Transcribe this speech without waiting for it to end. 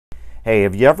Hey,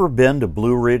 have you ever been to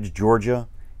Blue Ridge, Georgia?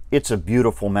 It's a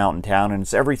beautiful mountain town, and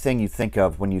it's everything you think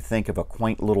of when you think of a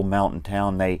quaint little mountain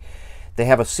town. They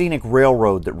have a scenic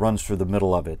railroad that runs through the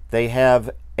middle of it. They have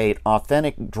an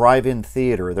authentic drive-in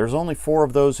theater. There's only 4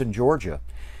 of those in Georgia.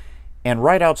 And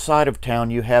right outside of town,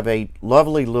 you have a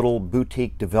lovely little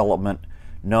boutique development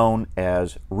known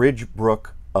as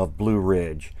Brook of Blue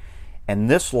Ridge.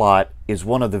 And this lot is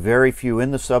one of the very few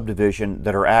in the subdivision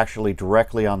that are actually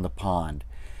directly on the pond.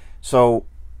 So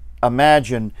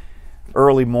imagine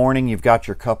early morning, you've got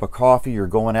your cup of coffee, you're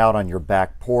going out on your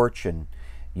back porch, and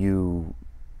you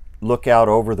look out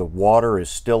over the water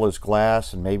as still as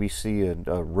glass and maybe see a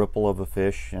ripple of a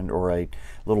fish or a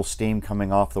little steam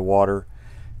coming off the water.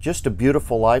 Just a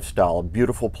beautiful lifestyle, a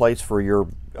beautiful place for your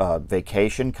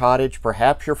vacation cottage,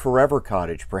 perhaps your forever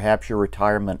cottage, perhaps your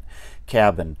retirement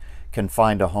cabin can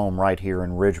find a home right here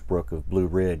in Ridgebrook of Blue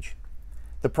Ridge.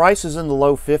 The price is in the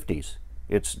low 50s.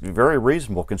 It's very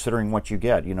reasonable considering what you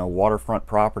get. You know, waterfront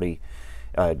property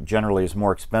generally is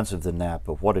more expensive than that,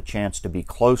 but what a chance to be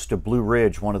close to Blue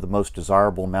Ridge, one of the most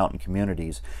desirable mountain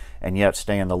communities, and yet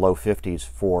stay in the low 50s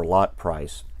for lot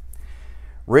price.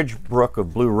 Ridgebrook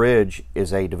of Blue Ridge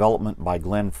is a development by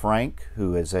Garrett Frank,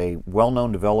 who is a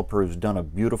well-known developer who's done a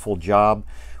beautiful job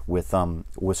with some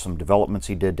developments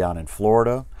he did down in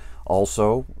Florida.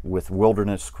 Also with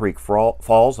Wilderness Creek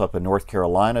Falls up in North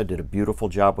Carolina, did a beautiful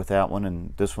job with that one,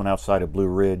 and this one outside of Blue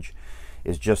Ridge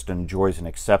enjoys an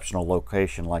exceptional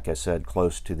location, like I said,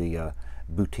 close to the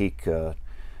boutique,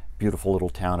 beautiful little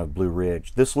town of Blue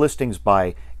Ridge. This listing's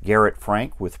by Garrett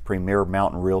Frank with Premier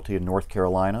Mountain Realty in North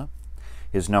Carolina.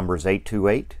 His number is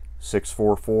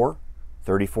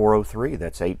 828-644-3403.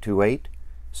 That's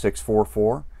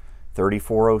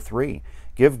 828-644-3403.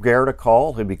 Give Garrett a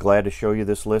call. He'd be glad to show you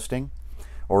this listing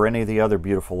or any of the other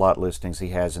beautiful lot listings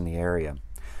he has in the area.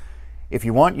 If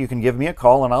you want, you can give me a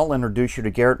call and I'll introduce you to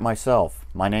Garrett myself.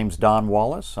 My name's Don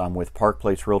Wallace. I'm with Park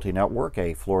Place Realty Network,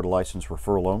 a Florida licensed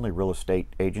referral-only real estate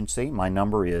agency. My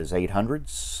number is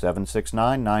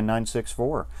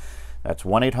 800-769-9964. That's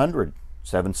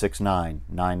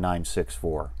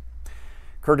 1-800-769-9964.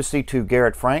 Courtesy to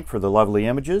Garrett Frank for the lovely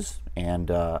images, and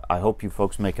I hope you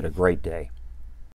folks make it a great day.